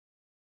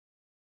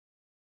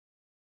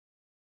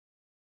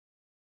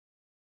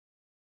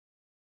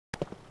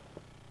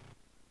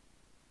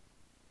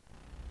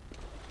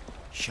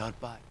shot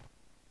by.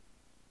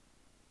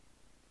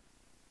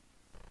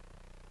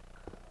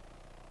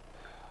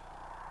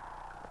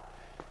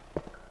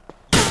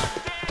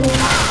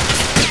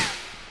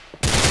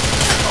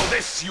 Oh,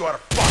 this you are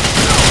fucked.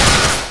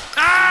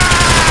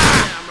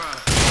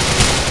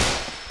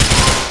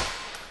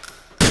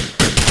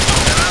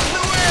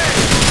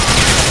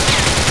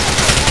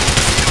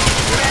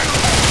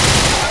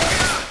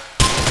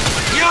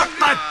 You're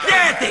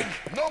pathetic!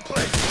 No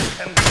place.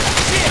 And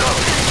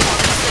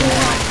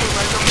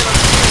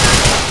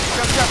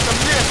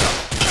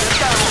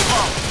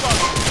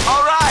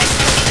All right!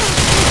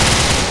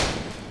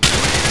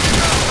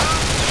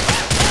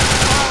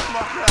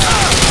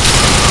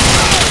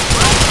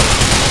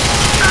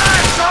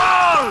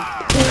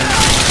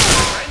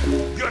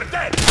 you're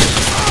dead.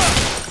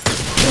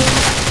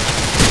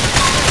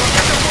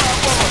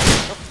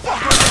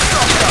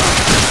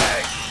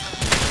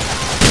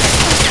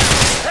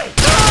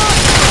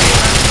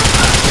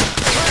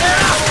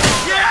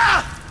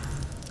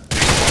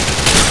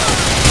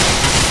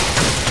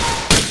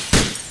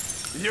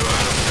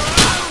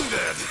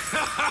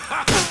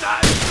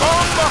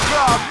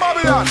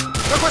 Babylon!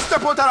 Look what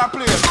step out of that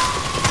place!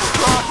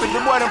 Traffic, the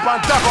boy them on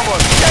top of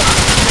us!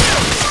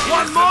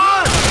 One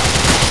more!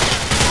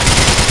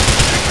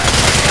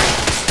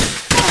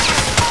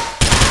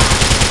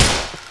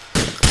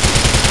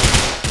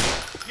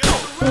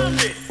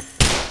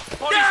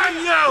 Damn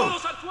you!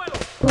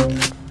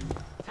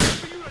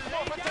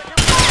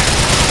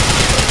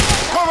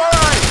 Cover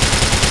right!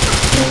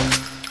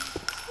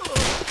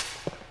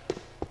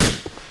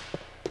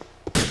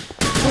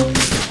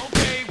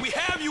 Okay, we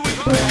have you in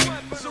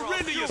here.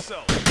 Surrender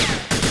yourself.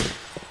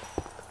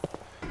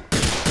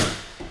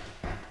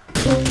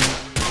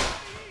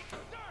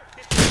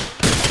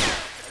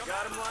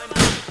 Got him lined up.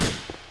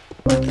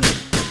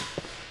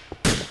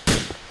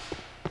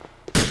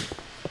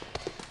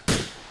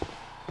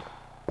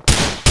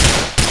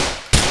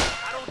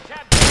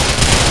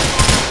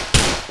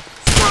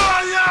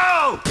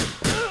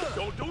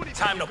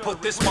 Time to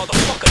put this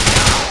motherfucker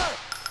down!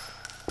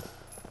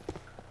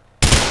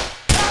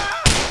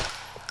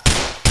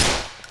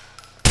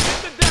 Hit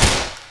the deck!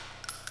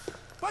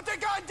 Put the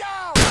gun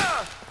down!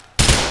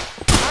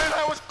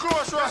 I was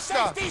close,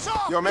 Rasta!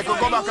 Yo, make us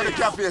go back to the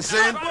cafe,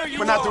 see?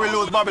 But not till we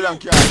lose Babylon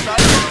car. Yo,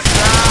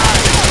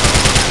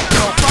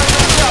 find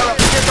the car up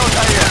and get out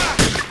of here!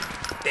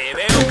 Te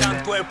veo,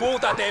 canto de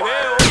puta, te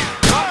veo!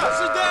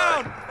 Sit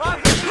down!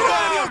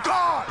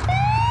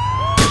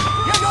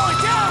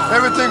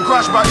 Everything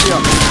crashed back here.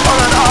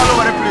 All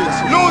over the place.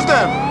 Lose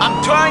them!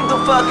 I'm trying to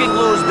fucking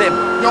lose them.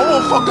 Yo,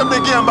 who fucked up the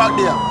game back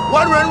there?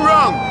 What went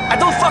wrong? I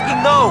don't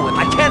fucking know.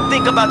 I can't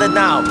think about it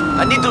now.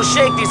 I need to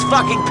shake these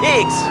fucking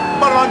pigs.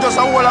 Babylon just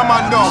a hold a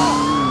man down.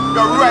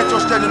 You're right to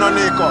steady on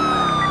Nico.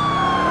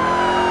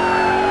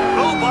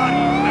 Nobody,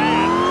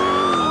 man!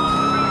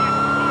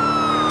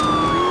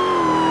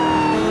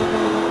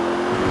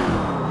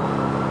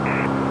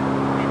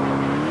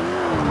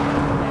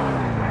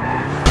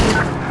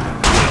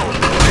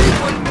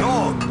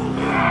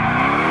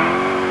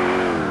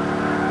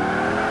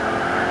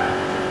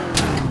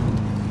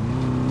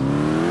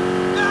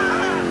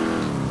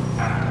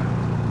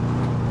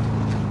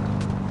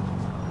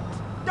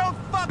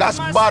 That's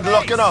bad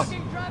luck, you know.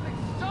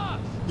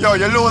 Yo,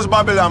 you lose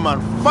Babylon,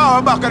 man.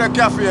 Far back at the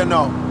cafe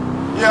now.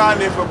 Yeah, I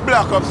need to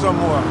block up some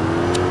more.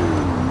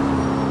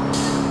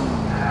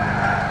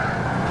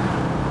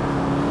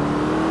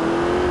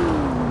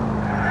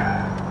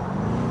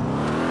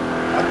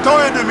 I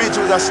told you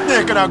Dimitri was a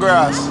snake in the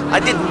grass. I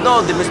didn't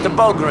know that Mr.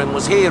 Bulgarin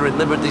was here in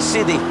Liberty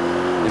City.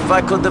 If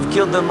I could have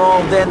killed them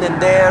all then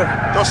and there...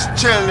 Just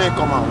chill,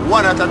 Nico, man.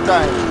 One at a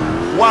time.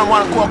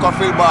 One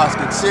coca-filled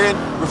basket, see?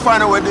 We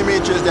find out where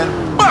Dimitri is, then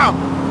BAM!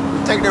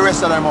 We take the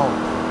rest of them out.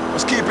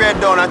 Just keep your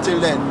head down until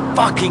then.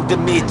 Fucking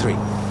Dimitri.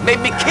 Made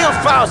me kill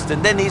Faust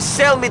and then he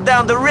sailed me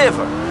down the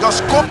river.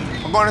 Just come.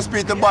 I'm going to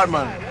speak to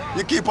Badman.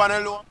 You keep on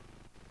alone.